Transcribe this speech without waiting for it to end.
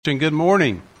Good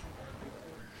morning.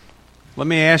 Let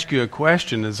me ask you a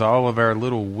question as all of our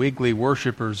little wiggly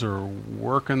worshipers are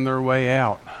working their way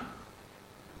out.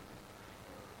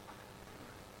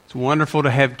 It's wonderful to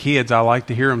have kids. I like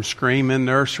to hear them scream in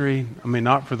nursery. I mean,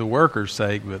 not for the workers'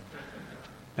 sake, but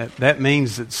that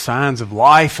means it's signs of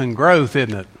life and growth,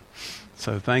 isn't it?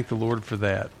 So thank the Lord for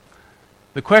that.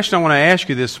 The question I want to ask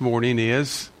you this morning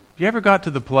is, have you ever got to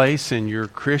the place in your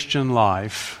Christian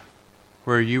life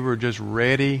where you were just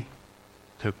ready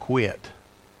to quit?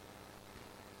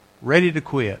 Ready to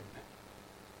quit.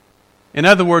 In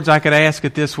other words, I could ask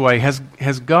it this way. Has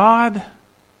God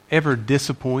ever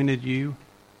disappointed you?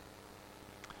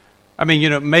 I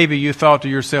mean, maybe you thought to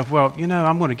yourself, well,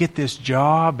 I'm going to get this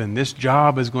job, and this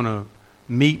job is going to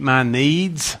meet my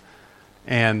needs.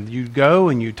 And you go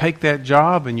and you take that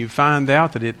job and you find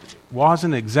out that it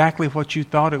wasn't exactly what you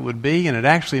thought it would be, and it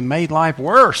actually made life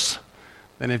worse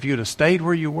than if you'd have stayed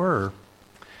where you were.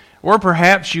 Or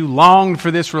perhaps you longed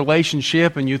for this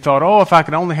relationship and you thought, if I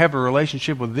could only have a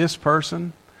relationship with this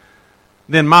person,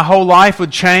 then my whole life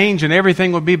would change and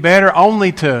everything would be better,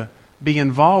 only to be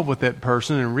involved with that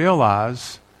person and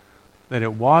realize that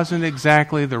it wasn't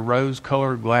exactly the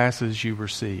rose-colored glasses you were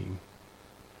seeing.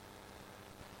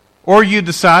 Or you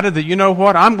decided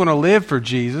that, I'm going to live for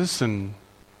Jesus and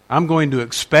I'm going to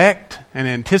expect and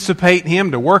anticipate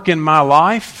Him to work in my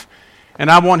life. And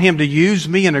I want Him to use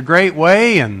me in a great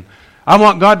way, and I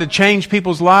want God to change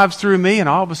people's lives through me, and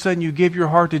all of a sudden you give your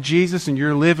heart to Jesus and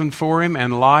you're living for Him,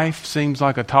 and life seems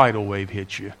like a tidal wave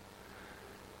hits you.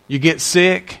 You get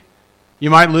sick,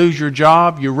 you might lose your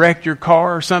job, you wreck your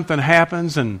car, something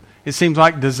happens, and it seems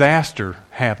like disaster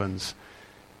happens.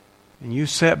 And you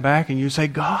sit back and you say,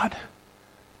 God,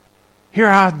 here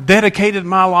I dedicated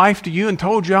my life to You and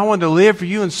told You I wanted to live for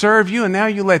You and serve You, and now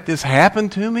You let this happen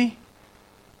to me?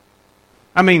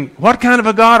 I mean, what kind of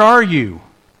a God are You?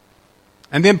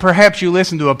 And then perhaps you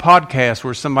listen to a podcast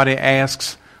where somebody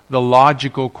asks the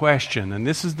logical question. And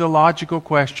this is the logical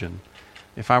question.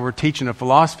 If I were teaching a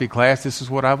philosophy class, this is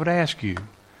what I would ask you.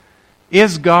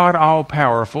 Is God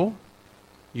all-powerful?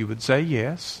 You would say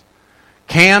yes.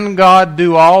 Can God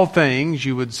do all things?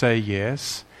 You would say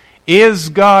yes. Is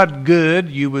God good?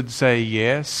 You would say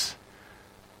yes.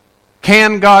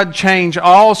 Can God change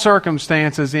all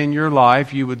circumstances in your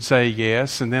life? You would say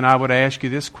yes. And then I would ask you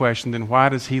this question, then why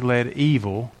does He let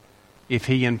evil, if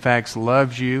He in fact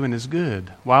loves you and is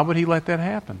good? Why would He let that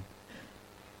happen?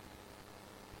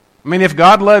 I mean, if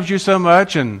God loves you so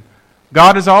much and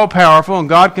God is all powerful and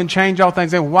God can change all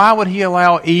things, then why would He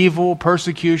allow evil,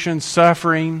 persecution,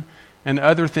 suffering, and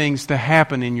other things to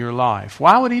happen in your life?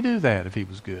 Why would He do that if He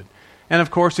was good? And of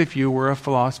course, if you were a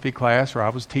philosophy class or I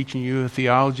was teaching you a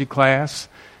theology class,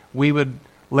 we would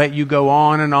let you go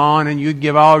on and you'd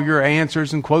give all your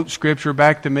answers and quote Scripture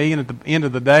back to me. And at the end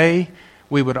of the day,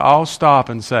 we would all stop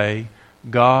and say,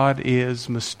 God is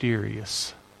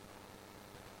mysterious.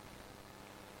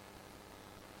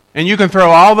 And you can throw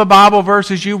all the Bible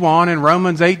verses you want in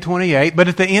Romans 8:28, but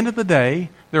at the end of the day,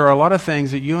 there are a lot of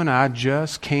things that you and I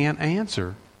just can't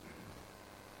answer.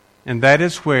 And that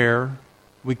is where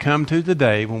we come to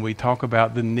today when we talk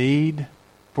about the need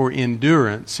for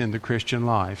endurance in the Christian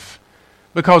life.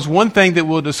 Because one thing that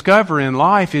we'll discover in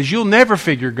life is you'll never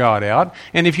figure God out.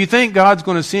 And if you think God's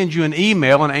going to send you an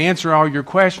email and answer all your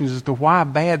questions as to why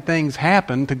bad things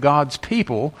happen to God's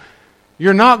people,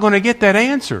 you're not going to get that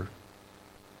answer.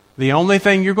 The only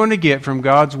thing you're going to get from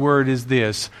God's Word is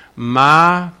this: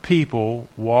 my people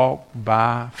walk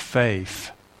by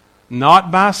faith, not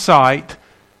by sight,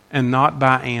 and not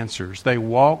by answers. They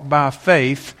walk by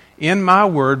faith in my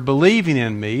Word, believing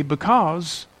in me,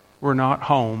 because we're not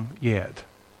home yet.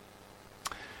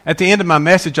 At the end of my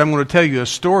message, I'm going to tell you a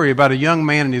story about a young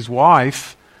man and his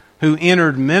wife who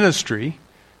entered ministry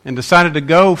and decided to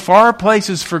go far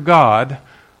places for God,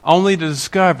 only to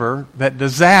discover that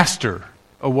disaster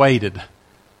awaited.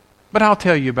 But I'll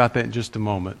tell you about that in just a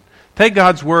moment. Take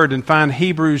God's Word and find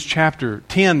Hebrews chapter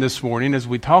 10 this morning as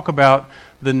we talk about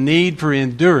the need for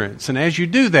endurance. And as you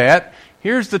do that,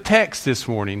 here's the text this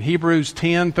morning, Hebrews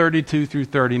 10:32 through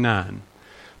 39.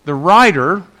 The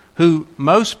writer, who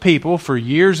most people for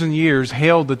years and years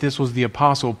held that this was the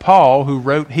Apostle Paul who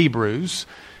wrote Hebrews.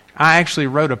 I actually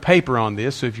wrote a paper on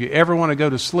this, so if you ever want to go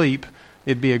to sleep,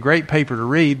 it'd be a great paper to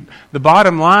read. The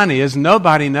bottom line is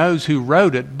nobody knows who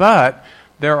wrote it, but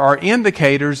there are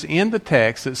indicators in the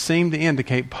text that seem to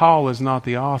indicate Paul is not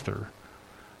the author.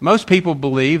 Most people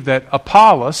believe that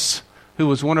Apollos, who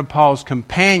was one of Paul's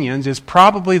companions, is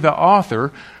probably the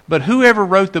author, but whoever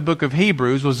wrote the book of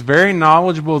Hebrews was very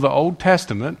knowledgeable of the Old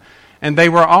Testament, and they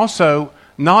were also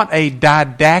not a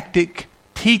didactic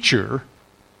teacher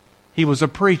He was a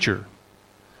preacher.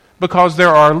 Because there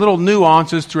are little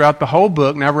nuances throughout the whole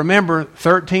book. Now remember,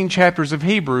 13 chapters of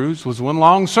Hebrews was one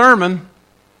long sermon.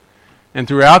 And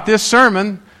throughout this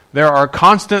sermon, there are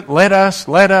constant, let us,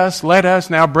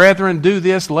 now brethren, do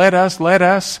this, let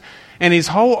us. And his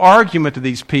whole argument to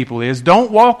these people is,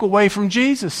 don't walk away from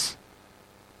Jesus.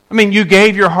 I mean, you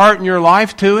gave your heart and your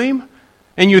life to Him,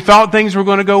 and you thought things were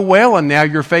going to go well, and now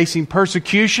you're facing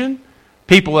persecution.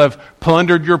 People have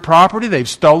plundered your property, they've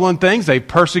stolen things, they've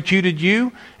persecuted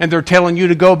you, and they're telling you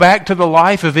to go back to the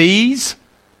life of ease.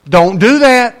 Don't do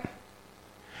that.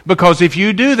 Because if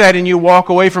you do that and you walk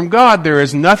away from God, there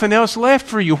is nothing else left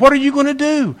for you. What are you going to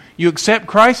do? You accept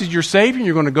Christ as your Savior and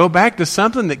you're going to go back to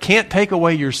something that can't take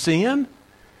away your sin?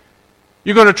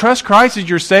 You're going to trust Christ as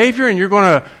your Savior and you're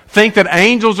going to think that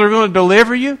angels are going to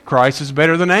deliver you? Christ is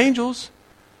better than angels.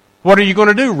 What are you going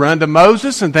to do? Run to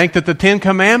Moses and think that the 10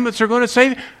 Commandments are going to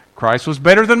save you? Christ was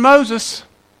better than Moses.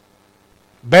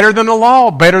 Better than the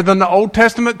law. Better than the Old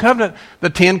Testament covenant.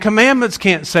 The 10 Commandments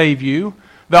can't save you.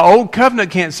 The Old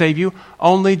Covenant can't save you.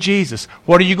 Only Jesus.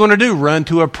 What are you going to do? Run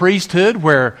to a priesthood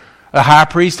where a high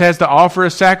priest has to offer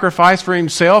a sacrifice for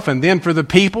himself and then for the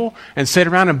people and sit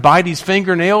around and bite his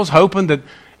fingernails hoping that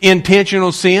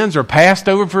intentional sins are passed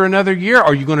over for another year?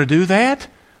 Are you going to do that?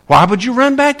 Why would you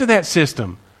run back to that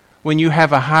system when you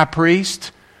have a high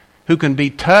priest who can be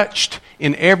touched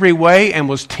in every way and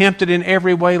was tempted in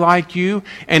every way like you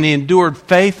and endured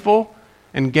faithful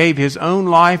and gave His own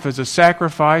life as a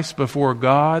sacrifice before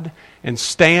God and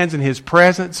stands in His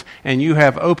presence, and you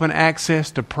have open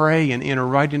access to pray and enter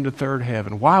right into third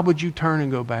heaven? Why would you turn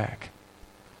and go back?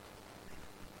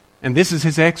 And this is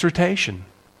his exhortation.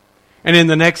 And in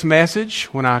the next message,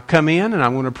 when I come in and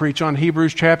I'm going to preach on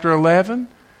Hebrews chapter 11,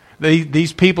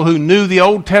 these people who knew the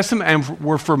Old Testament and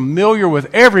were familiar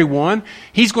with everyone,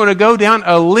 he's going to go down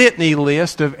a litany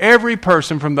list of every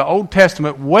person from the Old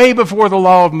Testament way before the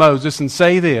law of Moses and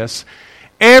say this: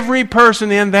 every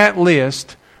person in that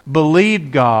list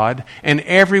believed God, and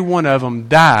every one of them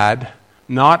died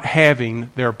not having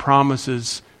their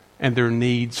promises and their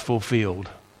needs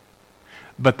fulfilled.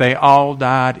 But they all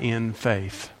died in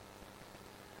faith.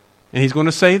 And he's going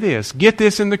to say this: get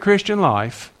this in the Christian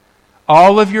life.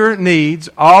 All of your needs,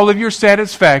 all of your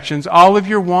satisfactions, all of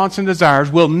your wants and desires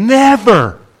will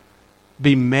never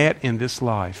be met in this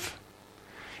life.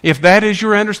 If that is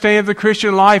your understanding of the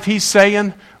Christian life, he's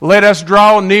saying, let us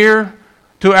draw near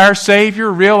to our Savior,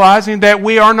 realizing that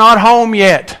we are not home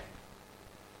yet.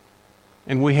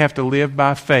 And we have to live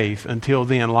by faith until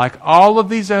then, like all of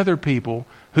these other people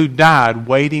who died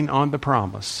waiting on the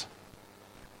promise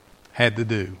had to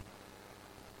do.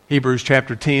 Hebrews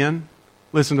chapter 10.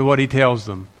 Listen to what he tells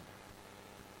them.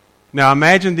 Now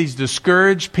imagine these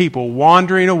discouraged people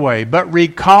wandering away, but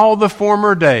recall the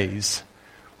former days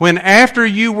when after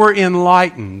you were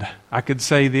enlightened, I could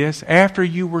say this, after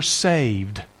you were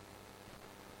saved,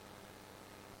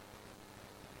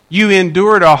 you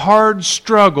endured a hard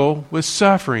struggle with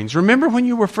sufferings. Remember when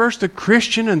you were first a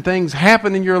Christian and things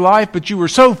happened in your life, but you were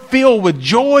so filled with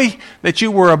joy that you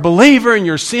were a believer and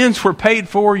your sins were paid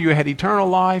for, you had eternal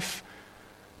life?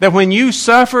 That when you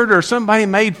suffered or somebody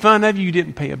made fun of you, you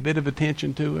didn't pay a bit of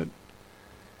attention to it.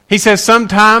 He says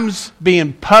sometimes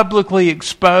being publicly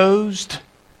exposed.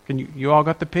 Can you all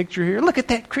got the picture here? Look at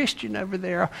that Christian over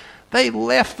there. They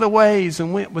left the ways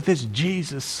and went with this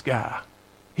Jesus guy.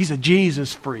 He's a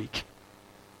Jesus freak.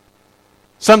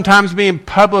 Sometimes being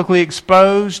publicly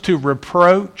exposed to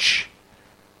reproach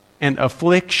and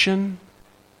affliction.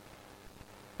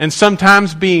 And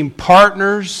sometimes being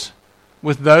partners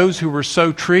with those who were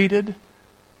so treated.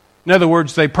 In other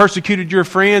words, they persecuted your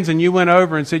friends and you went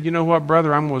over and said, you know what,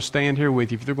 brother, I'm going to stand here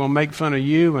with you. If they're going to make fun of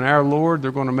you and our Lord,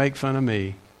 they're going to make fun of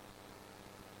me.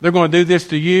 They're going to do this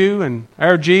to you and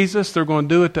our Jesus, they're going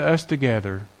to do it to us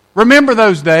together. Remember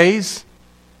those days.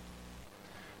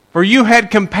 For you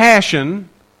had compassion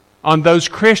on those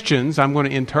Christians, I'm going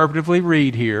to interpretively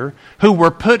read here, who were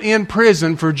put in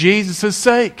prison for Jesus'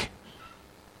 sake.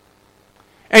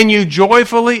 And you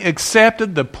joyfully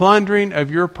accepted the plundering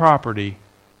of your property.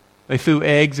 They threw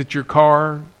eggs at your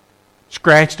car,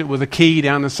 scratched it with a key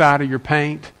down the side of your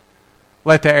paint,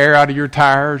 let the air out of your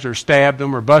tires, or stabbed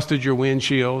them, or busted your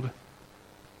windshield.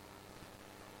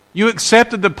 You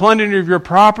accepted the plundering of your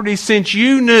property since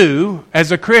you knew,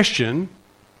 as a Christian,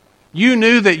 you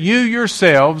knew that you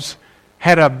yourselves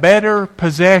had a better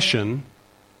possession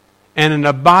and an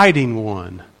abiding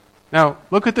one. Now,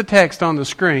 look at the text on the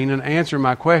screen and answer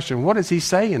my question. What is he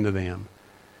saying to them?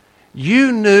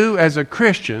 You knew as a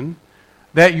Christian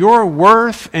that your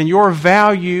worth and your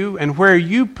value and where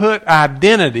you put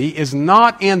identity is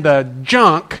not in the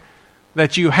junk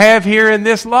that you have here in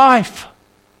this life.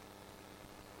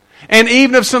 And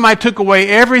even if somebody took away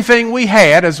everything we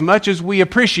had, as much as we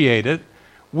appreciate it,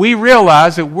 we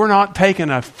realize that we're not taking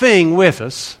a thing with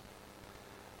us,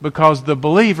 because the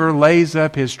believer lays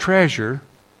up his treasure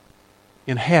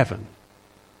in heaven.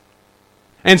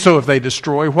 And so if they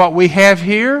destroy what we have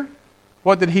here,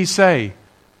 what did he say?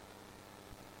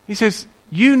 He says,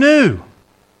 you knew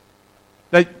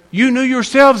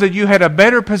yourselves that you had a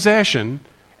better possession,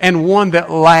 and one that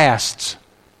lasts.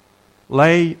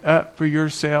 Lay up for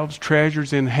yourselves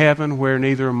treasures in heaven, where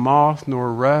neither moth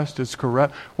nor rust is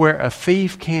corrupt, where a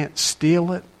thief can't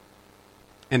steal it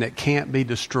and it can't be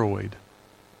destroyed.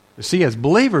 You see, as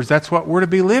believers, that's what we're to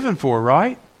be living for,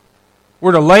 right?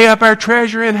 We're to lay up our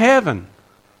treasure in heaven.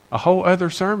 A whole other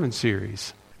sermon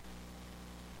series.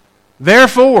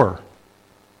 Therefore,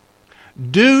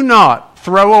 do not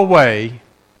throw away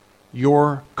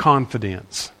your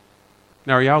confidence.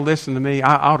 Now, are y'all listening to me?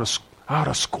 I ought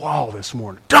to squall this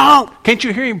morning. Don't! Can't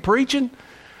you hear him preaching?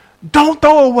 Don't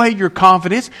throw away your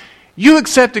confidence. You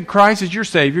accepted Christ as your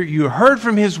Savior. You heard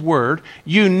from His Word.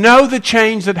 You know the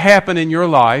change that happened in your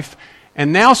life.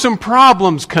 And now some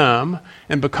problems come.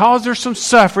 And because there's some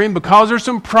suffering, because there's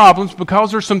some problems,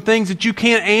 because there's some things that you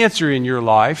can't answer in your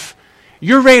life,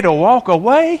 you're ready to walk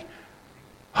away?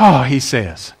 Oh, he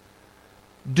says,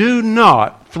 do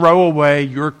not throw away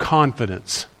your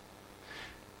confidence.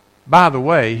 By the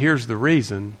way, here's the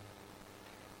reason.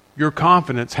 Your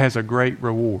confidence has a great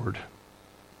reward.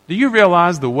 Do you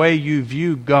realize the way you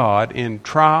view God in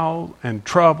trials and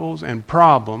troubles and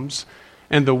problems,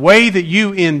 and the way that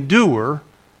you endure,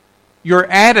 your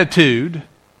attitude,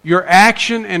 your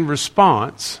action and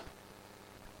response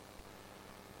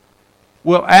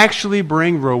will actually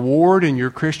bring reward in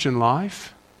your Christian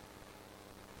life?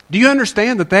 Do you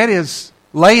understand that that is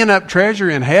laying up treasure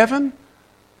in heaven?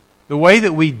 The way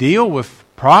that we deal with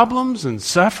problems and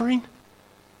suffering?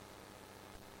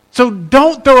 So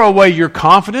don't throw away your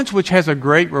confidence, which has a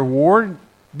great reward,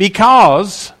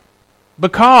 because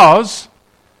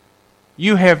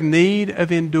you have need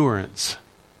of endurance.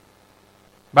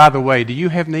 By the way, do you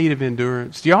have need of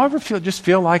endurance? Do y'all ever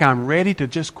feel like I'm ready to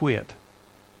just quit?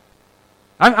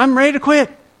 I'm ready to quit.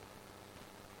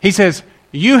 He says,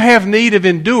 you have need of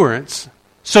endurance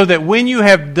so that when you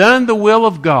have done the will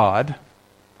of God,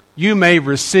 you may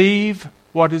receive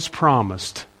what is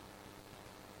promised.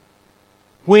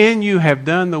 When you have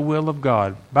done the will of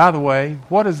God. By the way,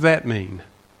 what does that mean?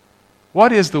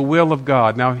 What is the will of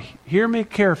God? Now, hear me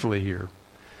carefully here.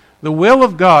 The will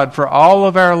of God for all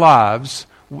of our lives,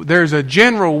 there's a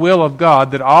general will of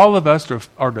God that all of us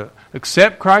are to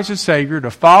accept Christ as Savior,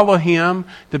 to follow Him,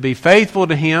 to be faithful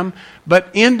to Him. But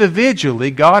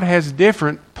individually, God has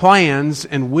different plans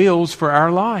and wills for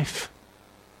our life.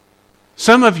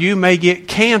 Some of you may get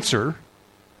cancer,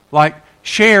 like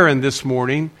Sharon this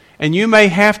morning, and you may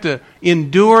have to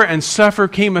endure and suffer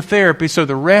chemotherapy so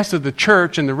the rest of the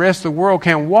church and the rest of the world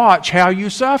can watch how you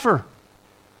suffer.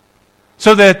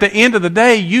 So that at the end of the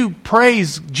day, you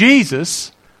praise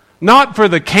Jesus, not for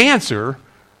the cancer,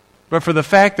 but for the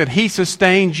fact that He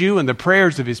sustains you and the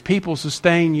prayers of His people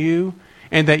sustain you,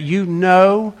 and that you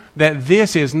know that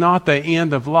this is not the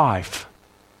end of life.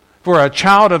 For a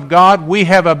child of God, we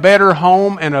have a better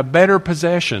home and a better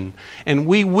possession, and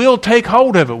we will take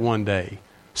hold of it one day.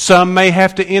 Some may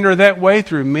have to enter that way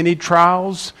through many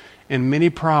trials and many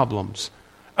problems.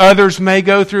 Others may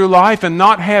go through life and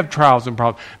not have trials and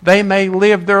problems. They may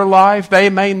live their life. They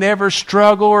may never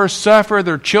struggle or suffer.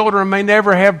 Their children may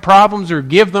never have problems or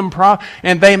give them problems.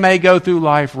 And they may go through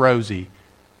life rosy.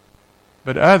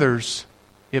 But others,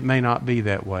 it may not be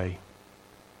that way.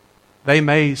 They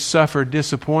may suffer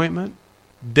disappointment,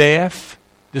 death,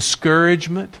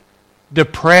 discouragement,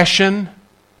 depression,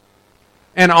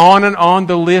 and on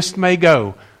the list may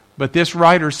go. But this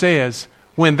writer says,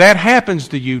 when that happens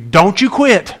to you, don't you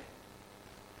quit.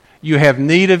 You have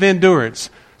need of endurance,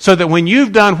 so that when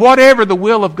you've done whatever the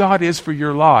will of God is for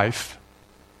your life,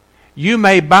 you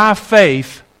may by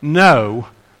faith know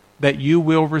that you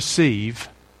will receive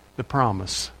the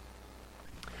promise.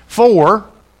 For,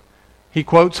 he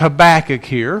quotes Habakkuk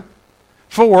here,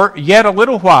 for yet a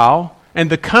little while, and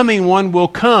the coming one will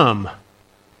come.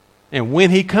 And when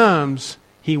He comes,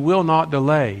 He will not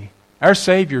delay. Our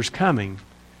Savior's coming.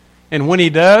 And when He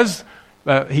does,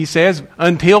 He says,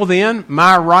 until then,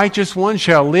 my righteous one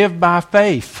shall live by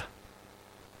faith.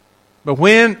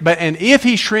 And if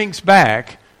He shrinks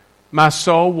back, my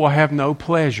soul will have no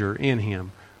pleasure in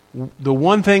Him. The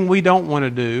one thing we don't want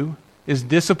to do is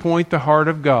disappoint the heart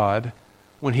of God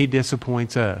when He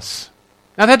disappoints us.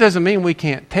 Now that doesn't mean we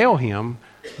can't tell Him,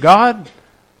 God,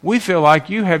 we feel like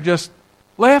You have just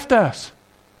left us,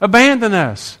 abandoned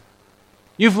us.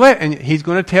 You've let, and he's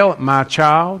going to tell it, my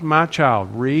child,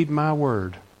 read my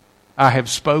word. I have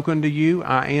spoken to you.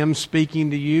 I am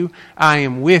speaking to you. I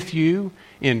am with you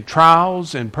in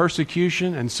trials and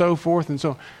persecution and so forth and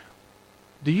so on.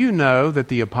 Do you know that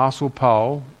the Apostle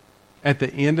Paul, at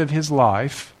the end of his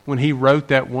life, when he wrote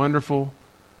that wonderful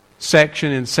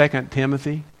section in 2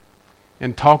 Timothy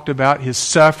and talked about his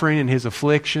suffering and his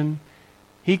affliction,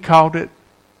 he called it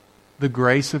the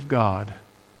grace of God.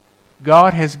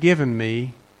 God has given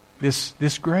me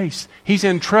this grace. He's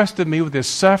entrusted me with this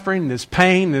suffering, this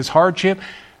pain, this hardship.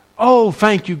 Oh,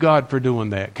 thank you, God, for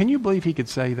doing that. Can you believe he could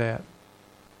say that?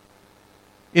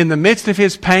 In the midst of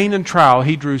his pain and trial,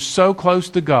 he drew so close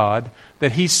to God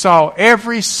that he saw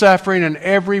every suffering and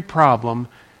every problem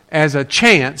as a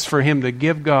chance for him to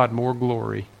give God more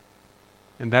glory.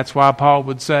 And that's why Paul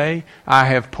would say, I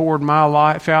have poured my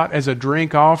life out as a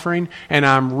drink offering, and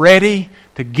I'm ready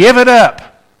to give it up.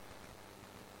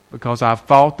 Because I've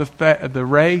fought the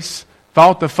race,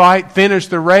 fought the fight, finished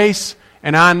the race,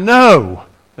 and I know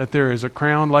that there is a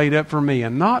crown laid up for me.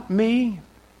 And not me,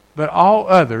 but all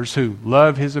others who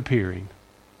love his appearing.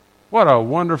 What a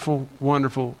wonderful,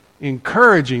 wonderful,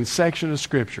 encouraging section of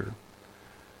Scripture.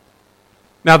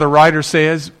 Now the writer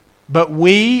says, but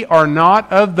we are not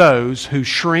of those who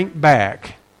shrink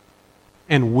back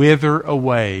and wither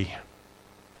away,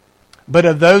 but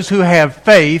of those who have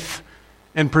faith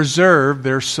and preserve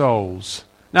their souls.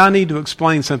 Now I need to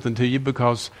explain something to you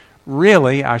because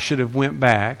really I should have went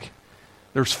back.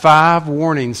 There's 5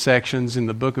 warning sections in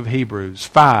the book of Hebrews.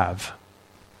 5.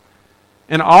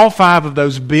 And all 5 of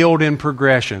those build in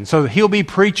progression. So he'll be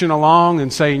preaching along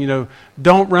and saying,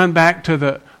 don't run back to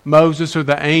the Moses or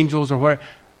the angels or whatever.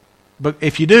 But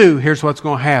if you do, here's what's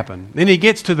going to happen. Then he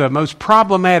gets to the most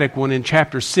problematic one in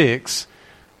chapter 6,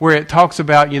 where it talks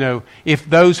about, if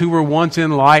those who were once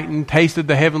enlightened, tasted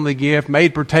the heavenly gift,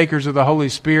 made partakers of the Holy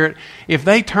Spirit, if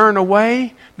they turn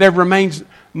away, there remains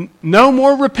no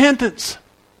more repentance.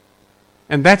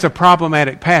 And that's a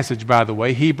problematic passage, by the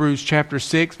way. Hebrews chapter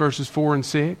 6, verses 4 and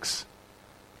 6.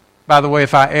 By the way,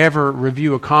 if I ever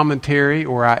review a commentary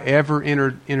or I ever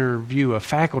interview a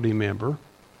faculty member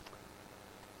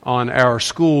on our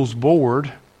school's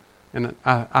board, and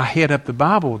I head up the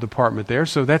Bible department there,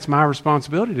 so that's my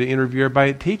responsibility to interview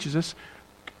everybody that teaches us.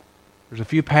 There's a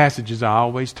few passages I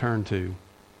always turn to.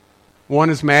 One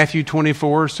is Matthew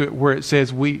 24, where it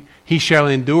says, he shall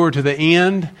endure to the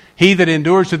end. He that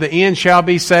endures to the end shall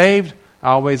be saved. I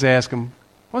always ask them,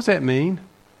 what does that mean?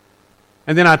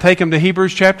 And then I take them to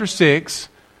Hebrews chapter 6,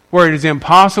 where it is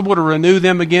impossible to renew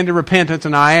them again to repentance,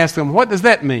 and I ask them, what does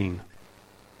that mean?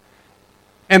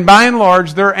 And by and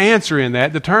large, their answer in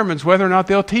that determines whether or not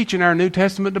they'll teach in our New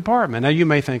Testament department. Now, you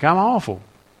may think I'm awful,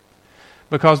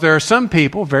 because there are some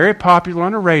people, very popular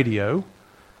on the radio,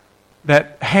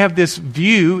 that have this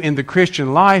view in the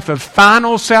Christian life of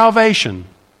final salvation.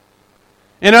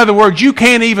 In other words, you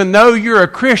can't even know you're a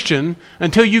Christian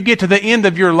until you get to the end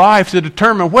of your life to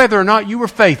determine whether or not you were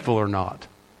faithful or not.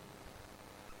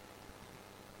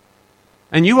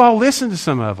 And you all listen to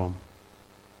some of them,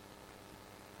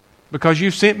 because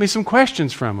you've sent me some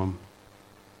questions from them.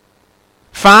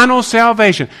 Final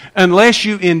salvation. Unless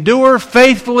you endure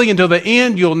faithfully until the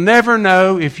end, you'll never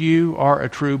know if you are a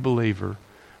true believer.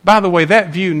 By the way,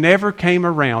 that view never came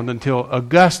around until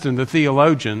Augustine, the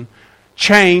theologian,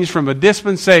 changed from a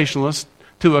dispensationalist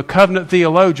to a covenant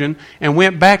theologian and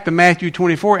went back to Matthew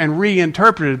 24 and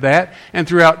reinterpreted that. And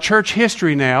throughout church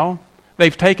history now,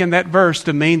 they've taken that verse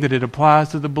to mean that it applies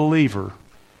to the believer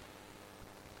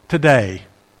today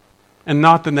and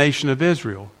not the nation of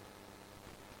Israel.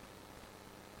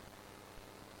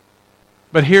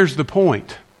 But here's the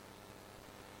point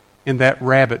in that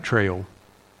rabbit trail.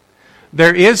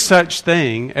 There is such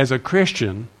thing as a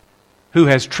Christian who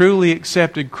has truly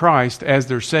accepted Christ as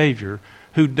their Savior,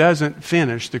 who doesn't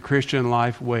finish the Christian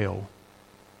life well.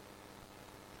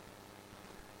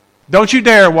 Don't you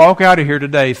dare walk out of here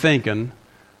today thinking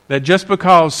that just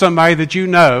because somebody that you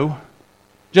know,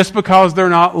 just because they're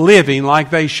not living like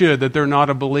they should, that they're not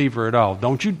a believer at all.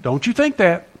 Don't you think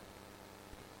that.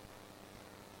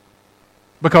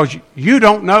 Because you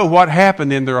don't know what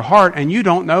happened in their heart, and you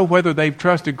don't know whether they've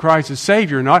trusted Christ as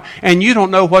Savior or not, and you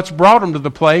don't know what's brought them to the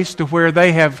place to where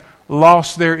they have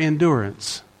lost their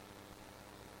endurance.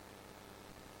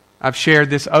 I've shared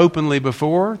this openly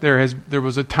before. There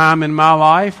was a time in my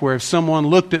life where if someone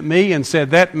looked at me and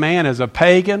said, that man is a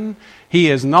pagan,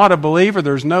 he is not a believer,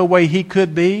 there's no way he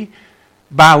could be,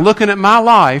 by looking at my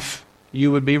life,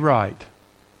 you would be right.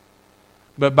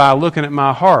 But by looking at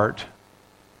my heart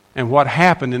and what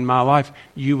happened in my life,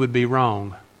 you would be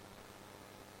wrong.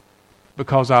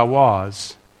 because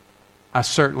I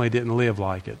certainly didn't live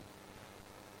like it.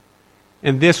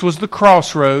 And this was the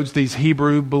crossroads these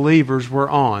Hebrew believers were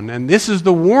on. And this is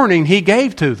the warning he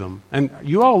gave to them. And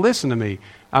you all listen to me.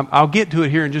 I'll get to it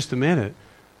here in just a minute.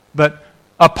 But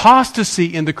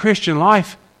apostasy in the Christian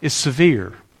life is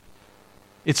severe.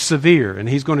 It's severe. And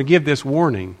he's going to give this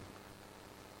warning.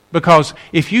 Because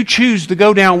if you choose to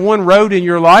go down one road in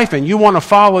your life and you want to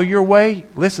follow your way,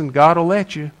 listen, God will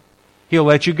let you. He'll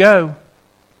let you go.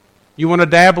 You want to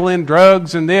dabble in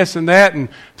drugs and this and that and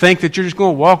think that you're just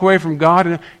going to walk away from God,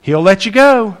 and He'll let you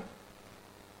go.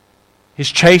 His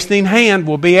chastening hand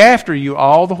will be after you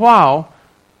all the while.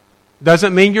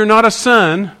 Doesn't mean you're not a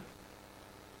son,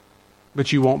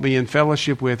 but you won't be in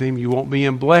fellowship with Him. You won't be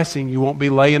in blessing. You won't be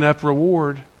laying up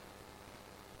reward.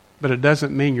 But it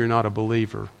doesn't mean you're not a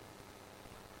believer.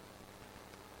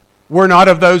 We're not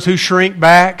of those who shrink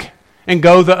back and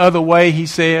go the other way, he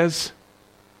says.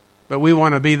 But we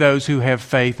want to be those who have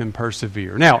faith and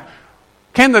persevere. Now,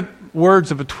 can the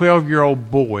words of a 12-year-old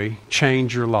boy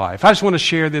change your life? I just want to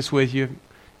share this with you.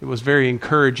 It was very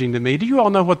encouraging to me. Do you all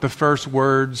know what the first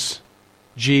words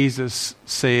Jesus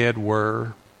said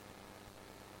were?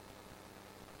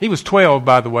 He was 12,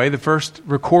 by the way, the first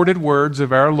recorded words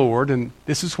of our Lord, and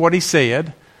this is what He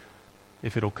said.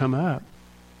 If it'll come up.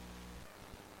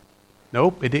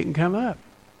 Nope, it didn't come up.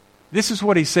 This is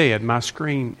what He said. My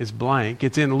screen is blank.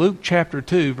 It's in Luke chapter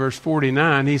 2, verse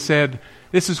 49. He said,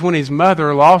 this is when His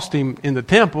mother lost Him in the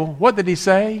temple. What did He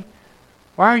say?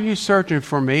 Why are you searching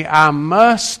for me? I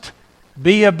must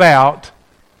be about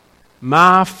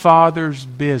my Father's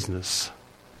business.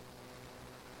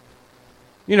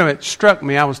 You know, it struck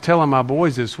me. I was telling my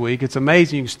boys this week, it's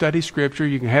amazing. You can study Scripture.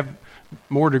 You can have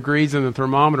more degrees than the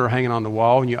thermometer hanging on the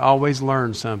wall, and you always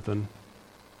learn something.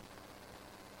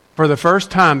 For the first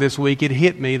time this week, it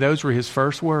hit me. Those were His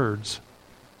first words.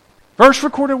 First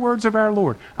recorded words of our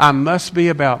Lord. I must be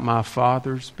about my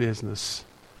Father's business.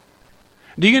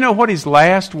 Do you know what His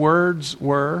last words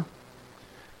were?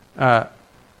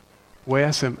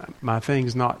 Wes, my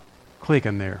thing's not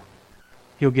clicking there.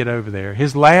 He'll get over there.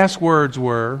 His last words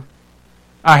were,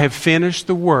 I have finished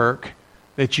the work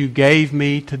that you gave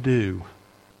me to do.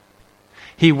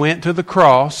 He went to the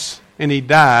cross and He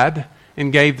died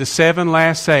and gave the 7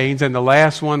 last sayings, and the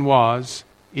last one was,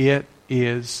 it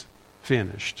is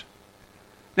finished.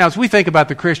 Now, as we think about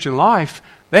the Christian life,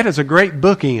 that is a great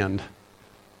bookend.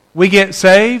 We get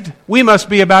saved, we must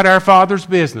be about our Father's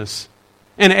business.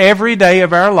 And every day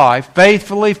of our life,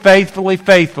 faithfully,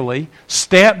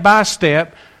 step by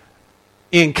step,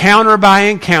 encounter by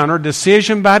encounter,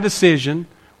 decision by decision,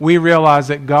 we realize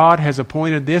that God has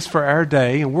appointed this for our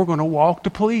day, and we're going to walk to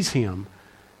please Him.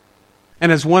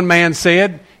 And as one man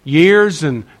said, years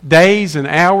and days and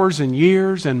hours and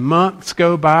years and months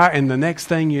go by, and the next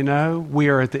thing you know, we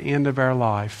are at the end of our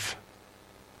life.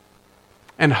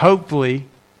 And hopefully,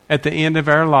 at the end of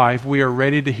our life, we are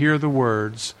ready to hear the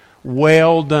words,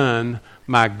 well done,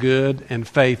 my good and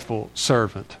faithful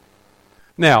servant.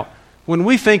 Now, when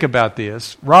we think about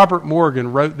this, Robert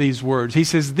Morgan wrote these words. He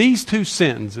says, these 2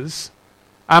 sentences,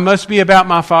 I must be about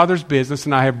my Father's business,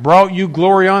 and I have brought you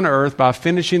glory on earth by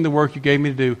finishing the work you gave me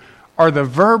to do, are the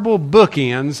verbal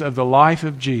bookends of the life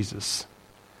of Jesus.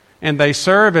 And they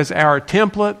serve as our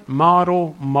template,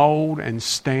 model, mold, and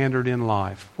standard in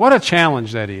life. What a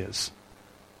challenge that is.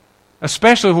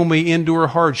 Especially when we endure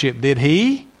hardship. Did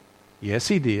He? Yes,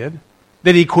 He did.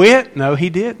 Did He quit? No, He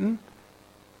didn't.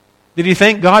 Did He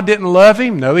think God didn't love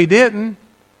him? No, He didn't.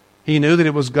 He knew that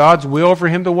it was God's will for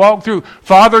him to walk through.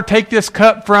 Father, take this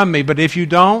cup from me, but if you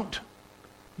don't,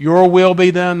 your will be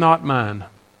done, not mine.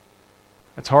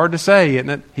 That's hard to say,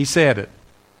 isn't it? He said it.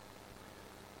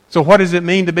 So what does it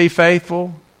mean to be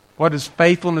faithful? What does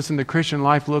faithfulness in the Christian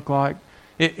life look like?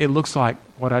 It looks like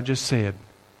what I just said.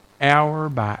 Hour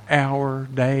by hour,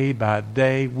 day by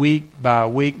day, week by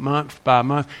week, month by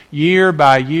month, year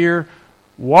by year,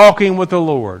 walking with the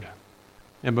Lord.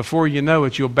 And before you know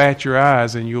it, you'll bat your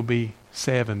eyes and you'll be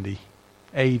 70,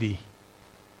 80,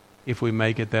 if we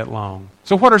make it that long.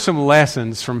 So what are some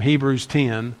lessons from Hebrews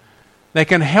 10 that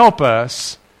can help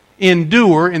us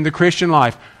endure in the Christian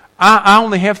life? I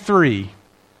only have 3.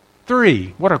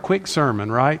 3. What a quick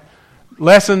sermon, right?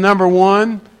 Lesson number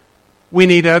 1, we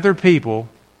need other people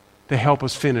to help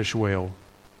us finish well.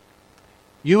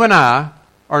 You and I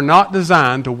are not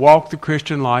designed to walk the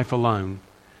Christian life alone.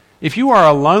 If you are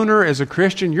a loner as a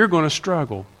Christian, you're going to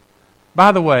struggle.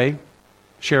 By the way,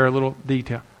 share a little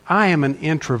detail. I am an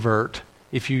introvert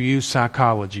if you use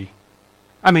psychology.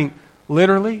 I mean,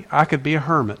 literally, I could be a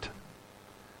hermit.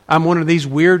 I'm one of these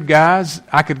weird guys.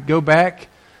 I could go back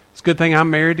It's a good thing I'm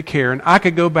married to Karen. I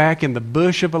could go back in the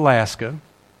bush of Alaska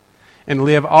and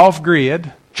live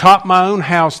off-grid, chop my own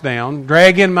house down,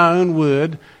 drag in my own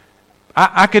wood.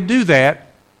 I could do that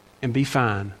and be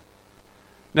fine.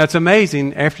 Now, it's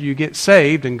amazing after you get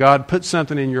saved and God puts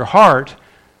something in your heart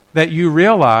that you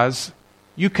realize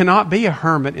you cannot be a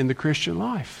hermit in the Christian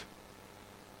life.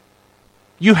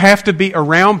 You have to be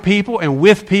around people and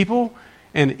with people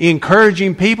and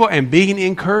encouraging people and being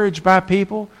encouraged by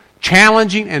people,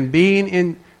 challenging and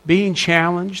being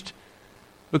challenged,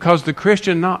 because the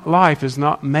Christian life is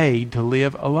not made to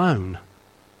live alone.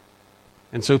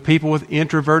 And so people with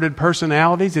introverted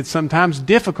personalities, it's sometimes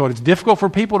difficult. It's difficult for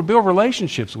people to build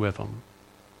relationships with them.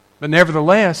 But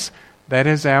nevertheless, that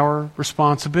is our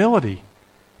responsibility.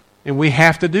 And we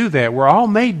have to do that. We're all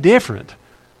made different,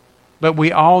 but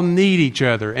we all need each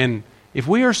other. And if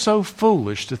we are so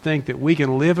foolish to think that we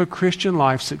can live a Christian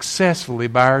life successfully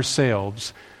by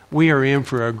ourselves, we are in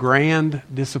for a grand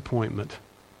disappointment.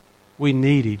 We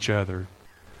need each other.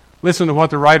 Listen to what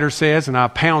the writer says, and I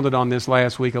pounded on this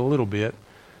last week a little bit.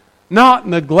 Not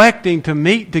neglecting to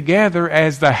meet together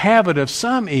as the habit of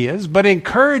some is, but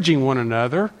encouraging one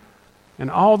another, and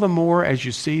all the more as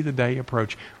you see the day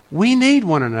approach. We need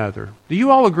one another. Do you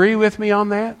all agree with me on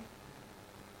that?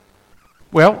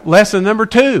 Well, lesson number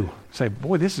 2. Say,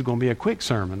 boy, this is going to be a quick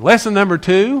sermon. Lesson number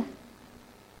 2.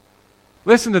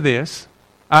 Listen to this.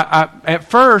 At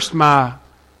first, my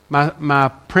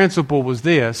principle was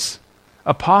this: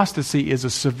 apostasy is a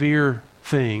severe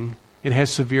thing. It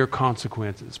has severe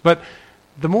consequences. But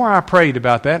the more I prayed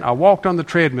about that, I walked on the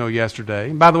treadmill yesterday.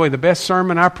 And by the way, the best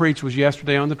sermon I preached was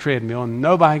yesterday on the treadmill, and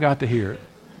nobody got to hear it.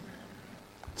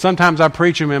 Sometimes I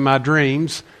preach them in my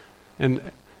dreams, and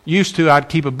used to, I'd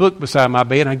keep a book beside my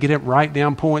bed, and I'd get up and write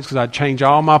down points because I'd change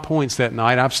all my points that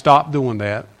night. I've stopped doing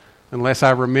that unless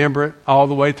I remember it all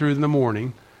the way through in the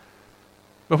morning.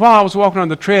 But while I was walking on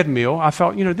the treadmill, I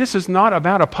thought, this is not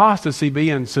about apostasy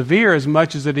being severe as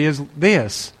much as it is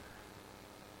this.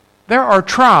 There are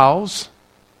trials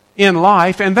in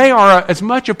life, and they are as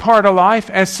much a part of life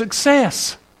as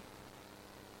success.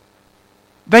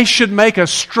 They should make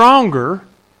us stronger,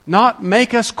 not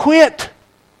make us quit.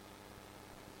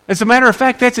 As a matter of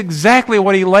fact, that's exactly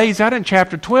what he lays out in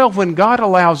chapter 12. When God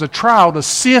allows a trial to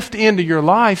sift into your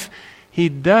life, He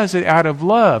does it out of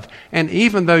love. And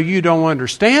even though you don't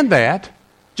understand that,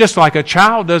 just like a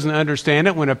child doesn't understand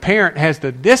it when a parent has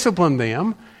to discipline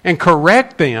them and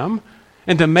correct them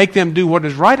and to make them do what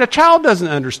is right, a child doesn't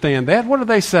understand that. What do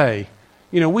they say?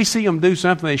 We see them do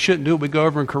something they shouldn't do, we go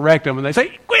over and correct them, and they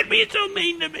say, "Quit being so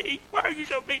mean to me. Why are you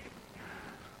so mean to me?"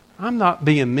 I'm not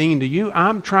being mean to you.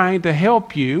 I'm trying to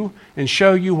help you and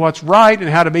show you what's right and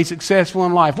how to be successful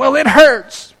in life. Well, it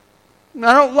hurts.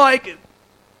 I don't like it.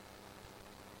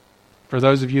 For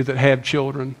those of you that have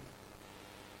children,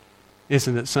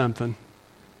 isn't it something?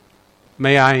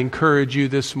 May I encourage you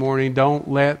this morning,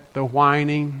 don't let the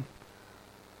whining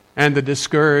and the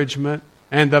discouragement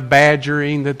and the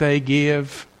badgering that they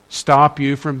give stop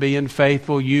you from being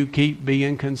faithful. You keep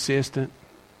being consistent.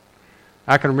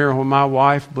 I can remember when my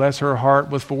wife, bless her heart,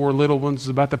 with 4 little ones, was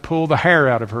about to pull the hair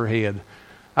out of her head.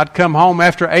 I'd come home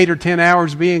after 8 or 10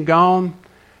 hours being gone,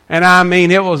 and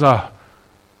it was a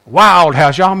wild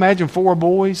house. Y'all imagine 4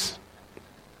 boys?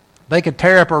 They could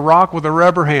tear up a rock with a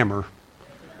rubber hammer.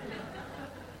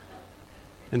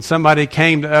 And somebody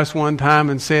came to us one time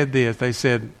and said this. They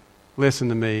said, "Listen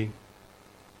to me.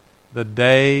 The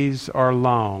days are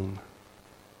long,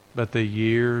 but the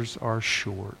years are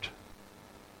short.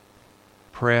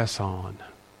 Press on.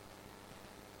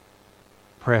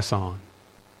 Press on."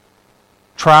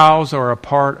 Trials are a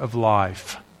part of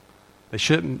life. They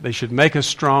should make us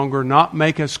stronger, not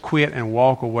make us quit and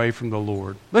walk away from the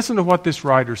Lord. Listen to what this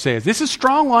writer says. This is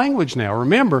strong language now.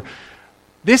 Remember,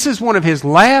 this is one of his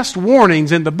last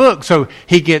warnings in the book, so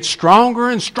he gets stronger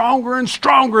and stronger and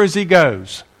stronger as he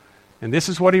goes. And this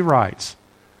is what he writes.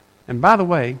 And by the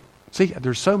way, see,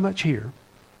 there's so much here.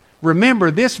 Remember,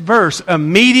 this verse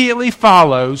immediately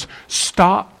follows,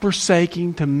 "Stop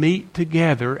forsaking to meet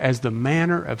together as the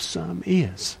manner of some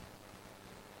is."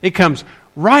 It comes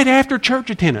right after church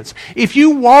attendance. If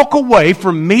you walk away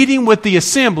from meeting with the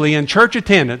assembly and church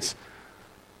attendance,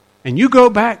 and you go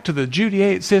back to the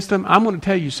Judaic system, I'm going to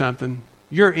tell you something.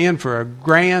 You're in for a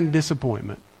grand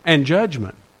disappointment and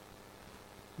judgment,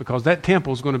 because that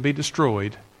temple is going to be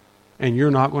destroyed, and you're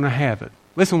not going to have it.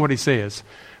 Listen to what he says.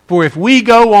 "For if we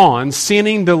go on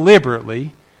sinning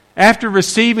deliberately, after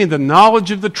receiving the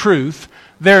knowledge of the truth,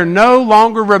 there no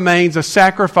longer remains a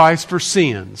sacrifice for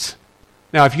sins,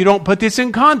 Now, if you don't put this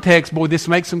in context, boy, this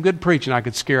makes some good preaching. I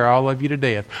could scare all of you to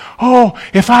death. Oh,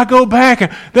 if I go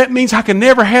back, that means I can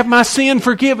never have my sin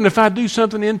forgiven if I do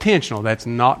something intentional. That's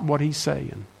not what he's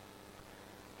saying.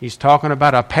 He's talking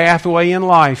about a pathway in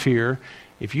life here.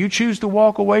 If you choose to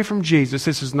walk away from Jesus,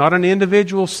 this is not an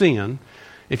individual sin.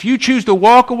 If you choose to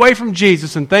walk away from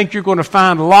Jesus and think you're going to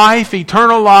find life,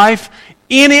 eternal life,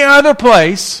 any other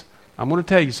place, I'm going to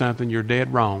tell you something, you're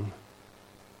dead wrong.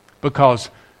 Because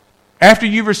after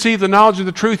you've received the knowledge of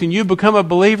the truth and you become a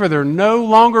believer, there no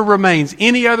longer remains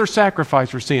any other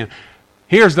sacrifice for sin.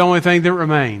 Here's the only thing that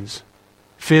remains: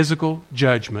 physical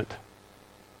judgment.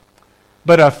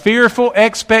 But a fearful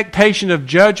expectation of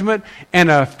judgment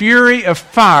and a fury of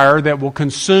fire that will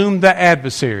consume the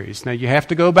adversaries. Now you have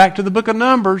to go back to the book of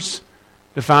Numbers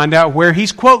to find out where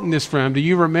he's quoting this from. Do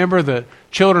you remember the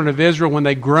children of Israel when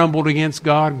they grumbled against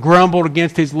God, grumbled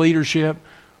against His leadership?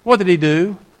 What did He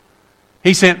do?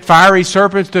 He sent fiery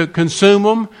serpents to consume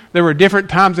them. There were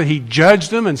different times that He judged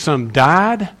them and some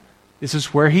died. This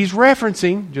is where he's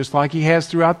referencing, just like he has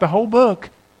throughout the whole book.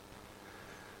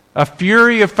 A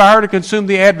fury of fire to consume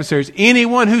the adversaries.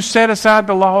 Anyone who set aside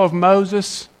the law of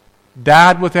Moses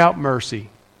died without mercy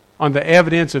on the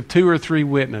evidence of 2 or 3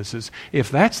 witnesses.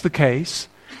 If that's the case,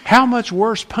 how much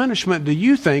worse punishment do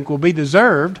you think will be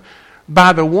deserved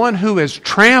by the one who has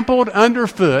trampled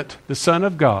underfoot the Son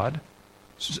of God,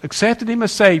 accepted Him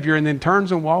as Savior, and then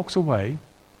turns and walks away,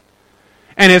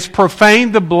 and has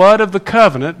profaned the blood of the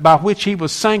covenant by which He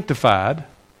was sanctified?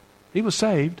 He was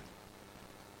saved.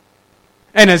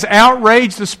 And has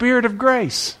outraged the Spirit of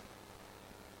grace.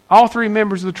 All 3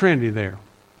 members of the Trinity there.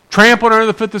 Trampled under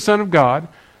the foot the Son of God,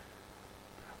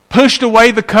 pushed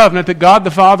away the covenant that God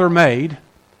the Father made,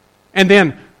 and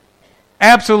then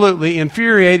absolutely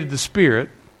infuriated the Spirit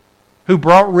who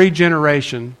brought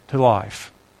regeneration to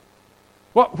life.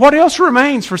 What else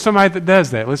remains for somebody that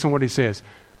does that? Listen to what he says.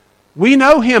 We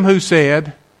know Him who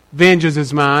said, "Vengeance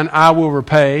is mine, I will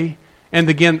repay." And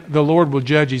again, the Lord will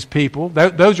judge His people.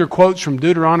 Those are quotes from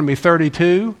Deuteronomy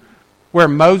 32, where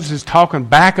Moses is talking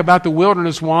back about the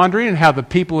wilderness wandering and how the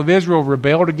people of Israel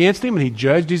rebelled against Him and He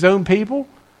judged His own people.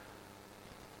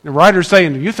 The writer's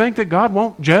saying, do you think that God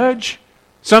won't judge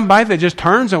somebody that just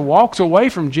turns and walks away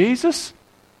from Jesus?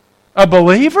 A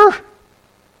believer?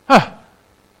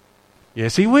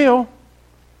 Yes, He will.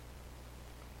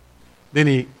 Then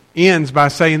he ends by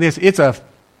saying this.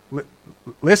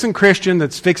 Listen, Christian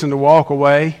that's fixing to walk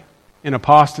away in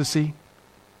apostasy.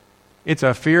 It's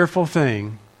a fearful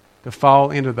thing to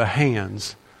fall into the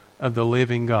hands of the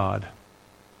living God.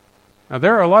 Now,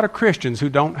 there are a lot of Christians who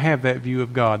don't have that view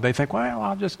of God. They think, well,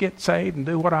 I'll just get saved and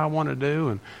do what I want to do.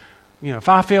 And, if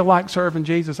I feel like serving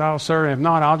Jesus, I'll serve. If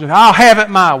not, I'll have it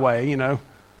my way,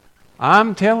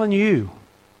 I'm telling you,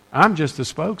 I'm just a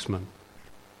spokesman.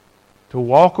 To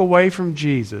walk away from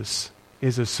Jesus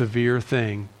is a severe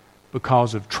thing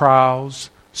because of trials,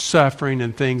 suffering,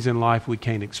 and things in life we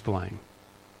can't explain.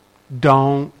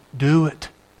 Don't do it.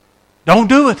 Don't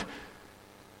do it.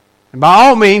 And by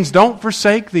all means, don't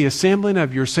forsake the assembling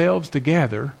of yourselves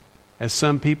together, as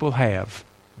some people have.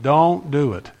 Don't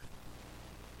do it.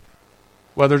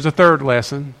 Well, there's a third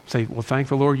lesson. Say, well, thank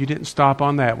the Lord you didn't stop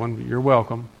on that one. You're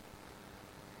welcome.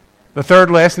 The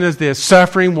third lesson is this: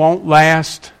 suffering won't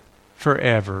last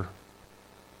forever.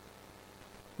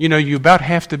 You about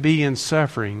have to be in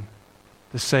suffering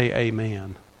to say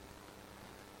amen.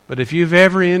 But if you've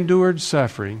ever endured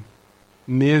suffering,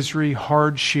 misery,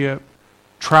 hardship,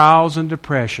 trials, and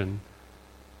depression,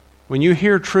 when you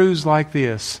hear truths like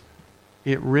this,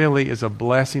 it really is a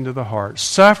blessing to the heart.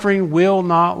 Suffering will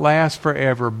not last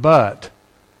forever, but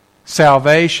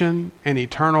salvation and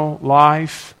eternal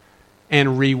life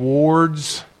and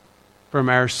rewards from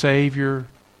our Savior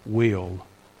will.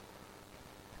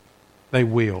 They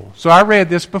will. So I read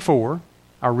this before.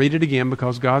 I'll read it again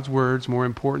because God's Word's more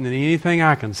important than anything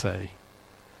I can say.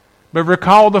 But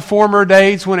recall the former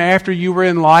days when after you were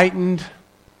enlightened,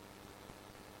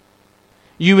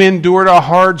 you endured a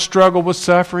hard struggle with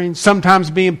suffering,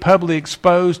 sometimes being publicly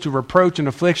exposed to reproach and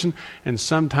affliction, and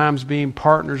sometimes being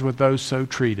partners with those so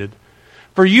treated.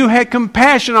 For you had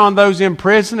compassion on those in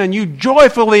prison, and you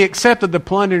joyfully accepted the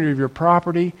plundering of your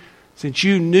property, since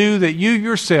you knew that you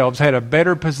yourselves had a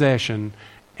better possession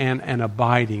and an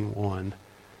abiding one.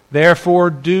 Therefore,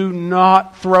 do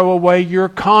not throw away your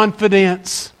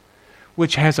confidence,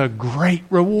 which has a great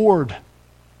reward.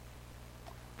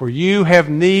 For you have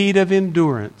need of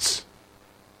endurance,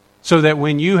 so that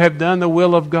when you have done the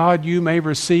will of God, you may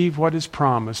receive what is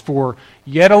promised. For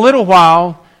yet a little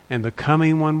while, and the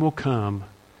coming one will come,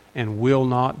 and will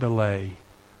not delay.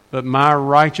 But my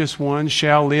righteous one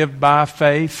shall live by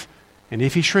faith, and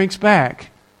if he shrinks back,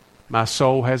 My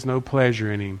soul has no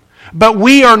pleasure in him. But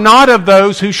we are not of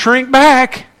those who shrink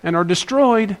back and are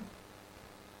destroyed,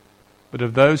 but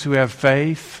of those who have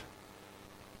faith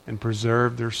and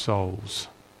preserve their souls.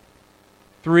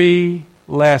 3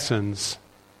 lessons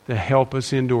to help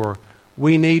us endure.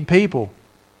 We need people.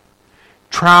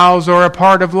 Trials are a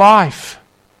part of life.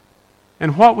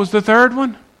 And what was the third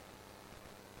one?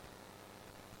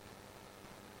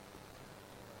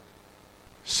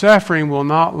 Suffering will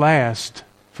not last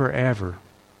forever.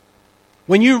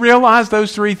 When you realize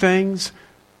those 3 things,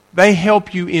 they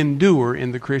help you endure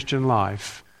in the Christian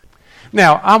life.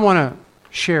 Now, I want to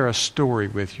share a story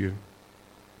with you.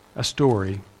 A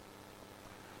story.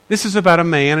 This is about a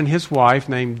man and his wife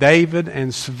named David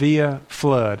and Sylvia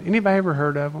Flood. Anybody ever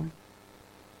heard of them?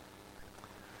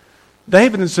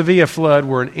 David and Sylvia Flood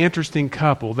were an interesting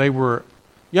couple. They were a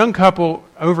young couple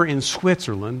over in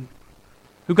Switzerland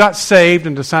who got saved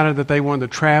and decided that they wanted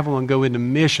to travel and go into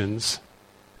missions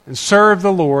and serve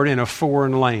the Lord in a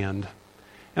foreign land.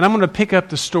 And I'm going to pick up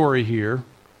the story here.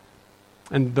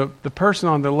 And the person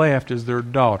on the left is their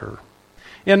daughter.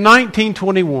 In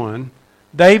 1921,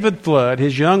 David Flood,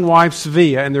 his young wife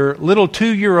Sylvia, and their little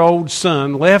 2-year-old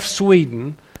son left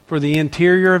Sweden for the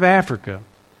interior of Africa.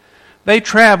 They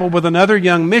traveled with another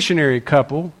young missionary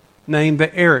couple named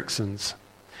the Ericksons.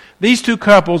 These 2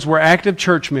 couples were active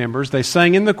church members. They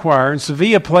sang in the choir, and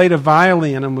Sylvia played a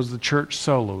violin and was the church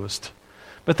soloist.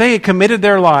 But they had committed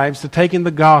their lives to taking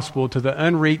the gospel to the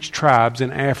unreached tribes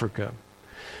in Africa.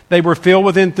 They were filled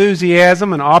with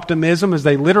enthusiasm and optimism as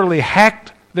they literally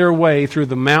hacked their way through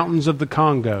the mountains of the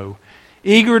Congo,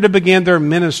 eager to begin their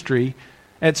ministry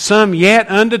at some yet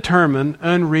undetermined,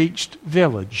 unreached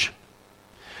village.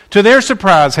 To their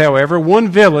surprise, however, one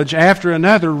village after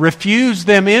another refused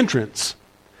them entrance,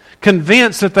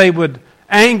 convinced that they would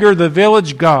anger the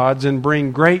village gods and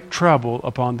bring great trouble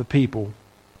upon the people.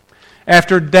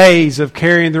 After days of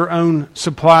carrying their own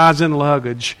supplies and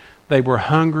luggage, they were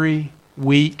hungry,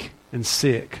 weak, and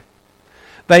sick.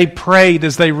 They prayed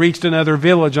as they reached another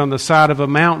village on the side of a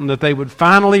mountain that they would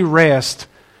finally rest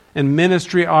and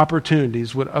ministry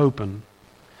opportunities would open.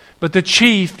 But the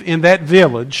chief in that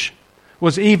village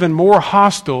was even more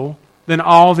hostile than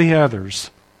all the others.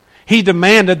 He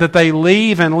demanded that they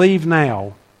leave and leave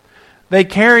now. They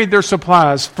carried their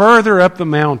supplies further up the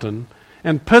mountain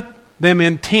and put them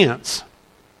in tents.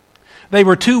 They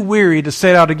were too weary to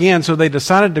set out again, so they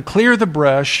decided to clear the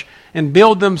brush and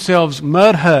build themselves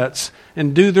mud huts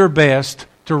and do their best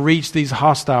to reach these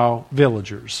hostile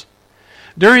villagers.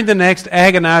 During the next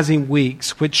agonizing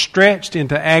weeks, which stretched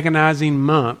into agonizing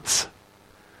months,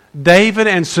 David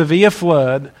and Sylvia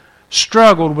Flood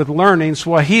struggled with learning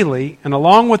Swahili, and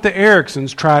along with the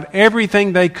Ericksons, tried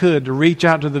everything they could to reach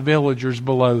out to the villagers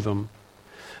below them.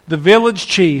 The village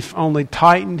chief only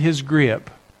tightened his grip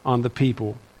on the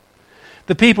people.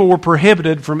 The people were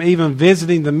prohibited from even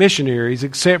visiting the missionaries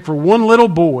except for one little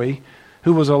boy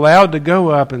who was allowed to go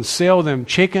up and sell them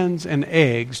chickens and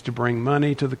eggs to bring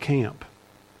money to the camp.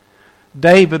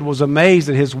 David was amazed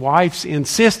at his wife's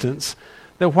insistence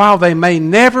that while they may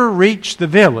never reach the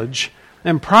village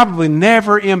and probably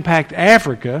never impact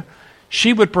Africa,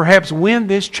 she would perhaps win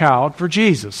this child for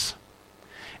Jesus.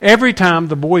 Every time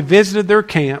the boy visited their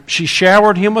camp, she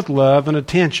showered him with love and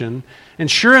attention,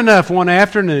 and sure enough, one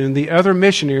afternoon, the other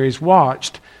missionaries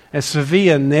watched as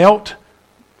Sylvia knelt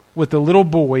with the little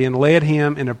boy and led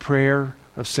him in a prayer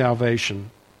of salvation.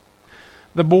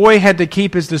 The boy had to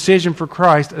keep his decision for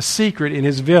Christ a secret in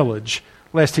his village,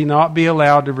 lest he not be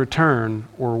allowed to return,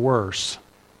 or worse.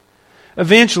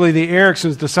 Eventually, the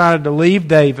Ericksons decided to leave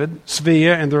David,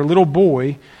 Sylvia, and their little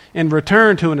boy and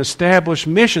return to an established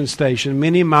mission station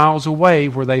many miles away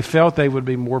where they felt they would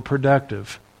be more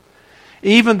productive.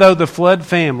 Even though the Flood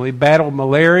family battled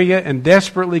malaria and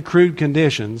desperately crude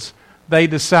conditions, they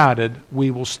decided, we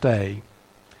will stay.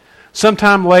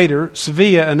 Sometime later,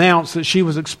 Sylvia announced that she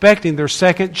was expecting their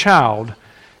second child.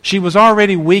 She was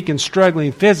already weak and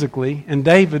struggling physically, and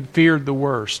David feared the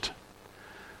worst.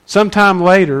 Sometime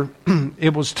later,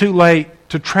 it was too late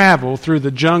to travel through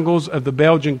the jungles of the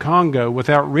Belgian Congo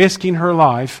without risking her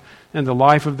life and the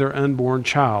life of their unborn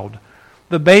child.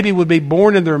 The baby would be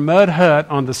born in their mud hut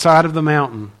on the side of the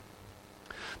mountain.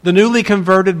 The newly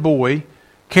converted boy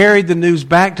carried the news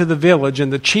back to the village,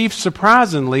 and the chief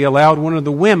surprisingly allowed one of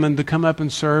the women to come up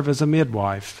and serve as a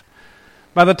midwife.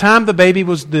 By the time the baby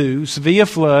was due, Sylvia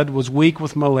Flood was weak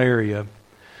with malaria.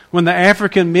 When the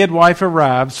African midwife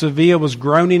arrived, Sylvia was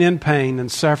groaning in pain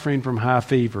and suffering from high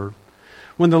fever.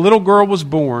 When the little girl was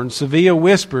born, Sylvia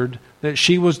whispered that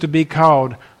she was to be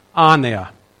called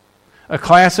Anja, a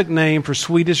classic name for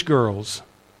Swedish girls.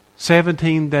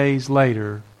 17 days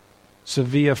later,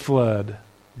 Sevilla Flood,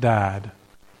 died.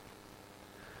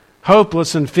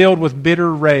 Hopeless and filled with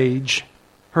bitter rage,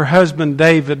 her husband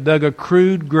David dug a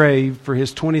crude grave for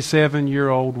his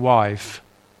 27-year-old wife,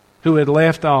 who had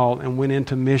left all and went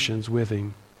into missions with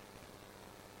him.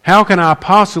 How can I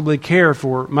possibly care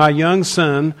for my young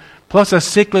son plus a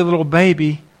sickly little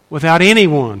baby without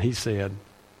anyone, he said.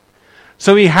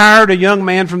 So he hired a young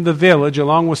man from the village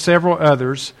along with several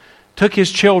others, took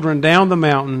his children down the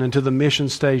mountain and to the mission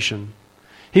station.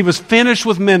 He was finished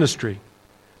with ministry,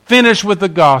 finished with the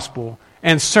gospel,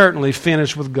 and certainly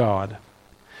finished with God.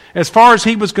 As far as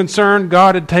he was concerned,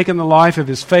 God had taken the life of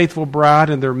his faithful bride,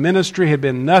 and their ministry had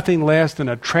been nothing less than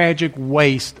a tragic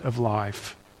waste of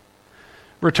life.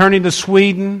 Returning to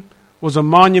Sweden was a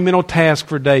monumental task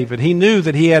for David. He knew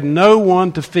that he had no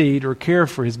one to feed or care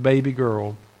for his baby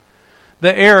girl.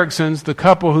 The Ericsons, the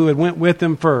couple who had went with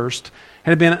them first,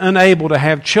 had been unable to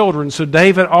have children, so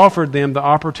David offered them the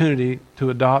opportunity to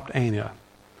adopt Anna.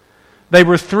 They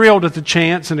were thrilled at the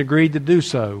chance and agreed to do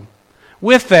so.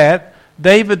 With that,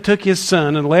 David took his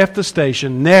son and left the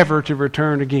station, never to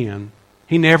return again.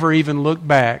 He never even looked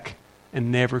back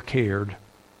and never cared.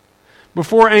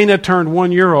 Before Anna turned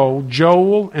 1 year old,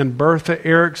 Joel and Bertha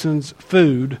Erickson's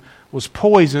food was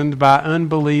poisoned by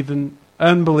unbelieving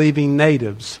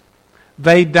natives.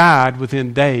 They died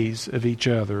within days of each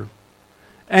other.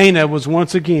 Anna was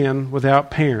once again without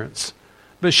parents,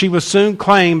 but she was soon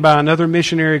claimed by another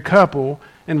missionary couple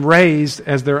and raised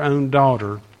as their own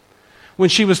daughter. When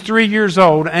she was 3 years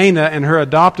old, Anna and her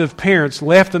adoptive parents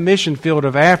left the mission field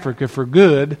of Africa for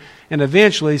good and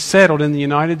eventually settled in the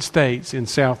United States in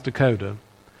South Dakota.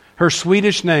 Her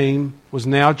Swedish name was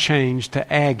now changed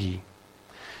to Aggie.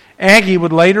 Aggie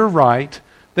would later write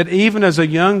that even as a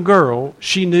young girl,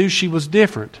 she knew she was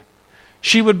different.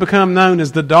 She would become known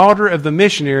as the daughter of the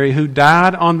missionary who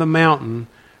died on the mountain,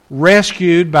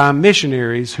 rescued by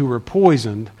missionaries who were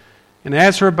poisoned. And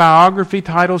as her biography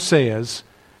title says,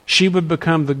 she would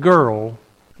become the girl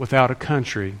without a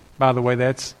country. By the way,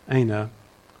 that's Anna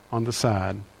on the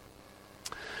side.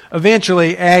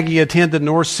 Eventually, Aggie attended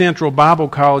North Central Bible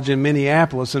College in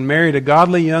Minneapolis and married a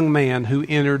godly young man who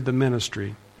entered the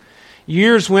ministry.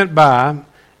 Years went by.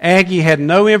 Aggie had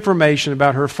no information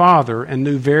about her father and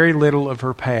knew very little of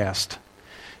her past.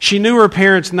 She knew her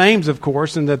parents' names, of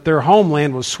course, and that their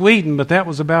homeland was Sweden, but that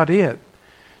was about it.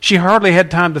 She hardly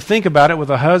had time to think about it with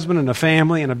a husband and a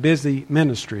family and a busy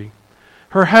ministry.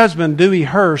 Her husband, Dewey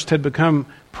Hurst, had become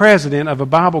president of a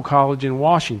Bible college in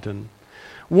Washington.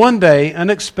 One day,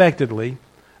 unexpectedly,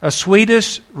 a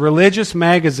Swedish religious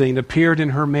magazine appeared in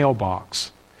her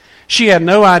mailbox. She had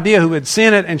no idea who had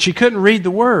sent it, and she couldn't read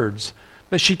the words.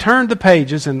 But she turned the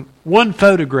pages, and one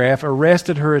photograph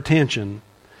arrested her attention.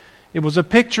 It was a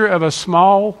picture of a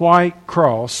small white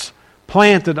cross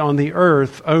planted on the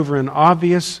earth over an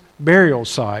obvious burial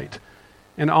site,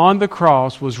 and on the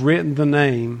cross was written the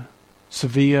name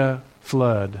Sevilla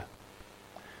Flood.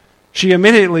 She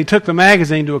immediately took the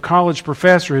magazine to a college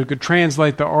professor who could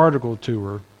translate the article to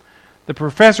her. The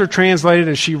professor translated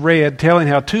as she read, telling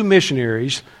how two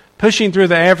missionaries, pushing through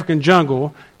the African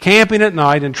jungle, camping at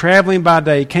night and traveling by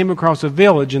day, came across a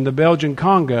village in the Belgian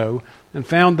Congo and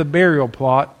found the burial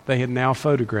plot they had now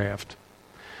photographed.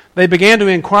 They began to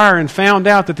inquire and found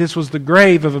out that this was the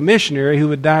grave of a missionary who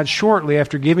had died shortly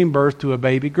after giving birth to a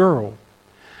baby girl,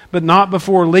 but not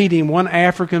before leading one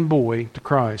African boy to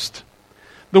Christ.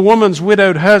 The woman's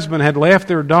widowed husband had left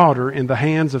their daughter in the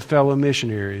hands of fellow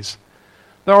missionaries.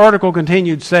 The article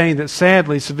continued saying that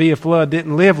sadly Sevilla Flood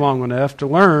didn't live long enough to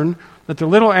learn that the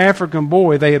little African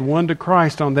boy they had won to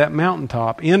Christ on that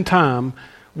mountaintop in time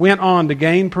went on to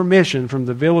gain permission from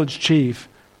the village chief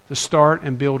to start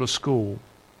and build a school.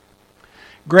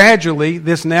 Gradually,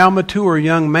 this now mature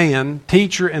young man,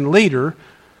 teacher and leader,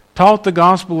 taught the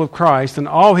gospel of Christ, and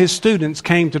all his students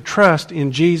came to trust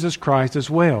in Jesus Christ as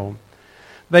well.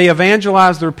 They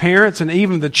evangelized their parents, and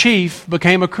even the chief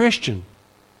became a Christian.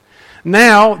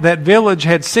 Now, that village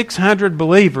had 600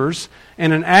 believers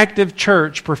and an active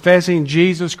church professing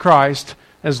Jesus Christ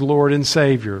as Lord and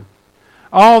Savior.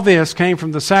 All this came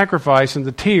from the sacrifice and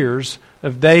the tears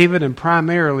of David and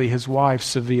primarily his wife,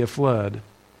 Sevilla Flood.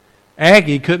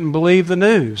 Aggie couldn't believe the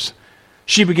news.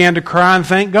 She began to cry and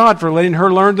thank God for letting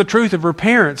her learn the truth of her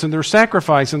parents and their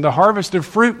sacrifice and the harvest of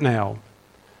fruit now.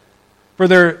 For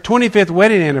their 25th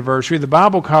wedding anniversary, the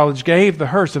Bible College gave the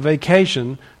Hursts a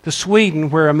vacation to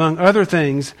Sweden where, among other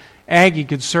things, Aggie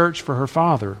could search for her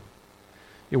father.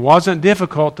 It wasn't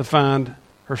difficult to find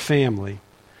her family.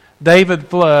 David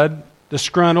Flood,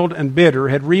 disgruntled and bitter,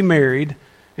 had remarried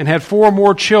and had 4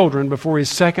 more children before his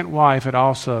second wife had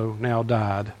also now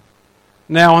died.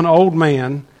 Now an old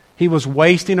man, he was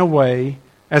wasting away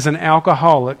as an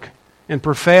alcoholic and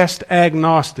professed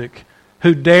agnostic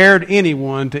who dared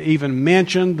anyone to even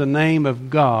mention the name of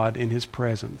God in his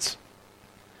presence.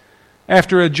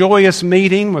 After a joyous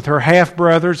meeting with her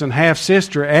half-brothers and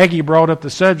half-sister, Aggie brought up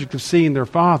the subject of seeing their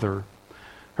father.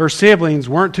 Her siblings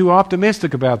weren't too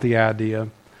optimistic about the idea.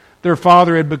 Their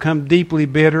father had become deeply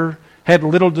bitter, had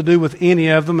little to do with any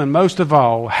of them, and most of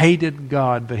all, hated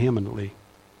God vehemently.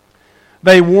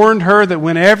 They warned her that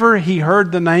whenever he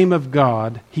heard the name of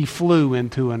God, he flew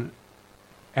into an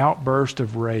outburst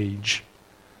of rage.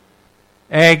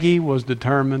 Aggie was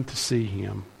determined to see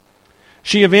him.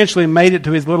 She eventually made it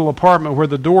to his little apartment where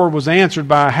the door was answered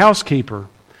by a housekeeper.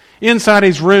 Inside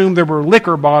his room there were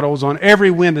liquor bottles on every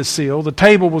windowsill. The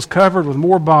table was covered with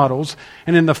more bottles,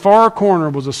 and in the far corner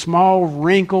was a small,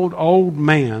 wrinkled old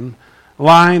man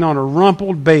lying on a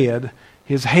rumpled bed,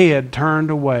 his head turned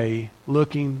away,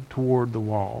 looking toward the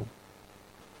wall.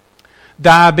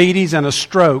 Diabetes and a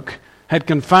stroke had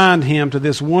confined him to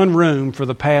this one room for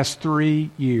the past 3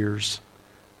 years.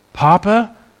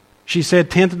 "Papa?" she said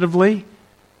tentatively.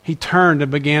 He turned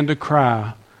and began to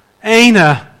cry.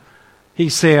 "Ana," he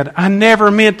said, "I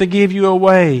never meant to give you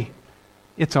away."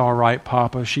 "It's all right,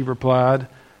 Papa," she replied,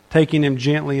 taking him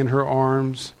gently in her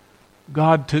arms.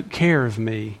 "God took care of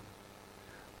me."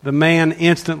 The man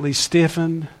instantly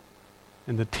stiffened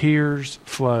and the tears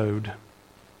flowed.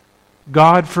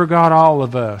 God forgot all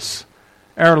of us.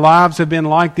 Our lives have been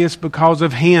like this because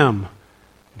of him.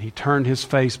 And he turned his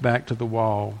face back to the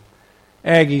wall.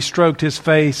 Aggie stroked his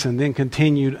face and then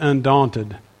continued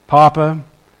undaunted. "Papa,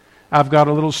 I've got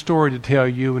a little story to tell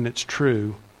you, and it's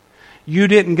true. You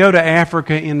didn't go to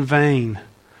Africa in vain.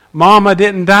 Mama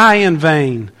didn't die in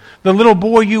vain. The little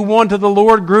boy you won to the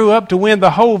Lord grew up to win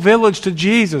the whole village to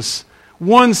Jesus.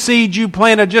 One seed you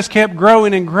planted just kept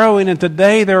growing and growing, and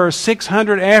today there are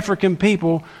 600 African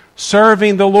people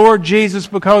serving the Lord Jesus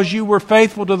because you were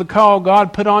faithful to the call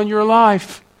God put on your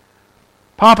life.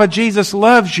 Papa, Jesus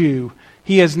loves you.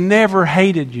 He has never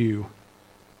hated you."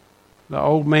 The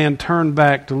old man turned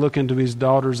back to look into his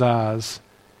daughter's eyes.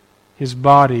 His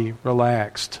body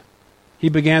relaxed. He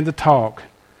began to talk,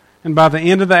 and by the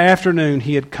end of the afternoon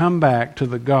he had come back to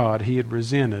the God he had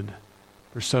resented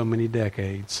for so many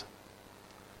decades.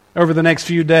 Over the next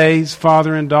few days,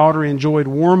 father and daughter enjoyed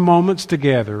warm moments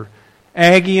together.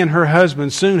 Aggie and her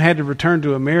husband soon had to return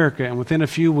to America, and within a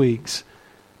few weeks,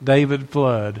 David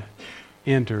Flood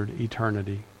entered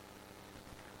eternity.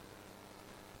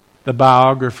 The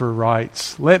biographer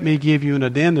writes, "Let me give you an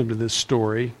addendum to this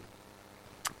story.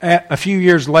 A few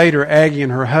years later, Aggie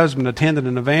and her husband attended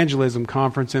an evangelism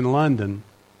conference in London.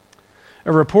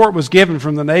 A report was given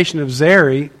from the nation of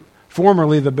Zaire,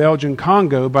 formerly the Belgian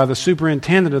Congo, by the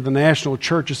superintendent of the National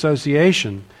Church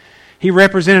Association. He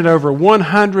represented over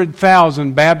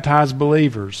 100,000 baptized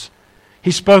believers. He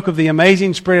spoke of the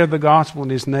amazing spread of the gospel in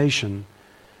his nation.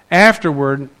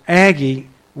 Afterward, Aggie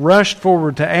rushed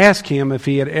forward to ask him if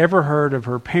he had ever heard of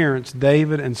her parents,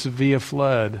 David and Sevilla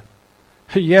Flood.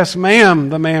 "Yes, ma'am,"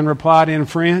 the man replied in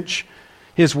French,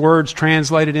 his words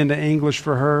translated into English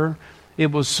for her.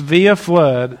 "It was Sevilla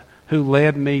Flood who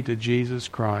led me to Jesus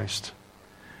Christ.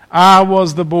 I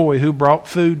was the boy who brought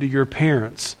food to your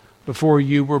parents before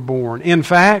you were born. In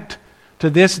fact, to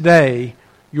this day,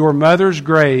 your mother's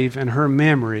grave and her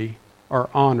memory are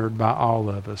honored by all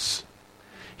of us."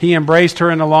 He embraced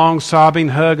her in a long, sobbing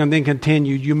hug and then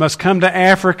continued, "You must come to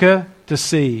Africa to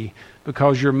see,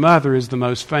 because your mother is the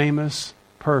most famous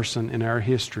person in our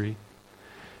history."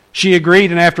 She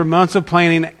agreed, and after months of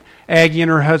planning, Aggie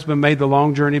and her husband made the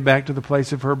long journey back to the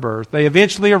place of her birth. They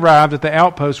eventually arrived at the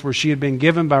outpost where she had been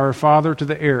given by her father to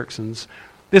the Ericksons.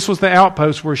 This was the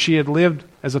outpost where she had lived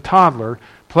as a toddler,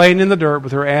 playing in the dirt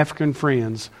with her African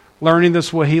friends, learning the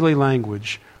Swahili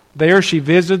language. There she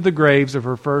visited the graves of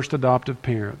her first adoptive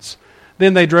parents.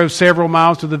 Then they drove several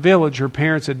miles to the village her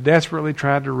parents had desperately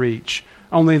tried to reach.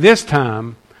 Only this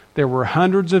time, there were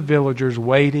hundreds of villagers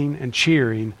waiting and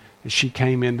cheering as she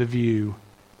came into view.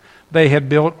 They had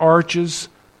built arches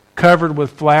covered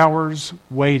with flowers,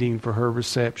 waiting for her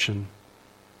reception.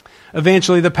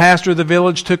 Eventually, the pastor of the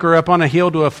village took her up on a hill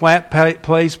to a flat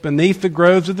place beneath the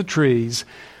groves of the trees.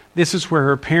 This is where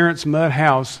her parents' mud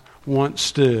house once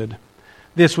stood.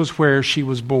 This was where she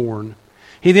was born.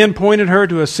 He then pointed her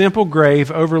to a simple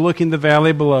grave overlooking the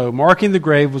valley below. Marking the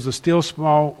grave was a still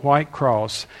small white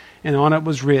cross, and on it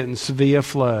was written, Sevilla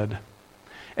Flood.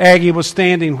 Aggie was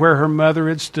standing where her mother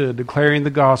had stood, declaring the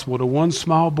gospel to one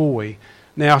small boy.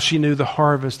 Now she knew the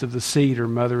harvest of the seed her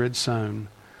mother had sown.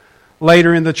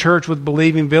 Later in the church, with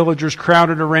believing villagers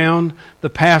crowded around, the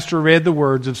pastor read the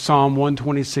words of Psalm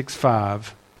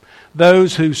 126:5.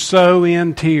 Those who sow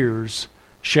in tears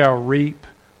shall reap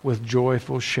with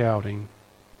joyful shouting.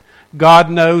 God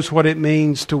knows what it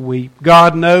means to weep.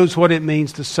 God knows what it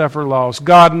means to suffer loss.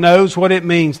 God knows what it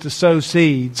means to sow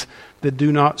seeds that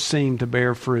do not seem to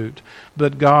bear fruit.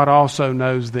 But God also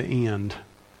knows the end.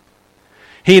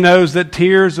 He knows that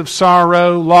tears of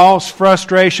sorrow, loss,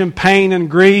 frustration, pain, and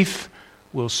grief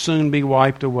will soon be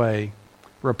wiped away,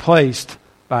 replaced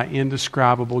by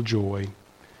indescribable joy.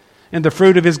 And the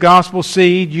fruit of His gospel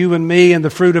seed, you and me, and the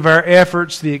fruit of our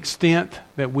efforts, the extent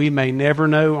that we may never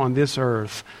know on this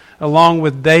earth, along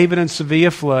with David and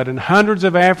Sevilla Flood and hundreds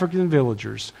of African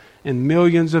villagers and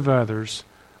millions of others,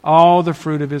 all the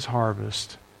fruit of His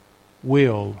harvest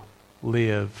will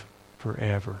live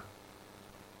forever.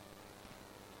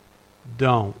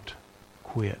 Don't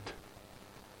quit.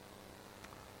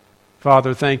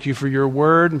 Father, thank You for Your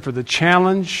word and for the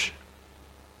challenge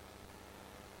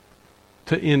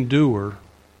to endure,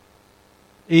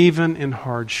 even in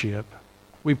hardship.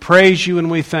 We praise You and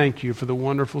we thank You for the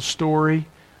wonderful story,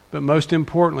 but most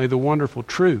importantly, the wonderful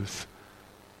truth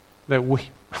that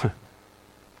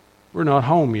we're not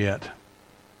home yet.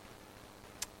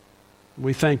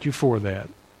 We thank You for that.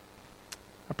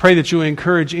 I pray that You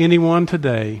encourage anyone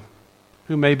today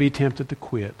who may be tempted to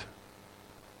quit.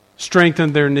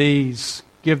 Strengthen their knees.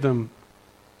 Give them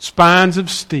spines of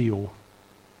steel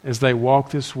as they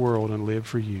walk this world and live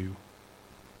for You.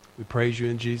 We praise You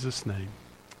in Jesus' name.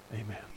 Amen.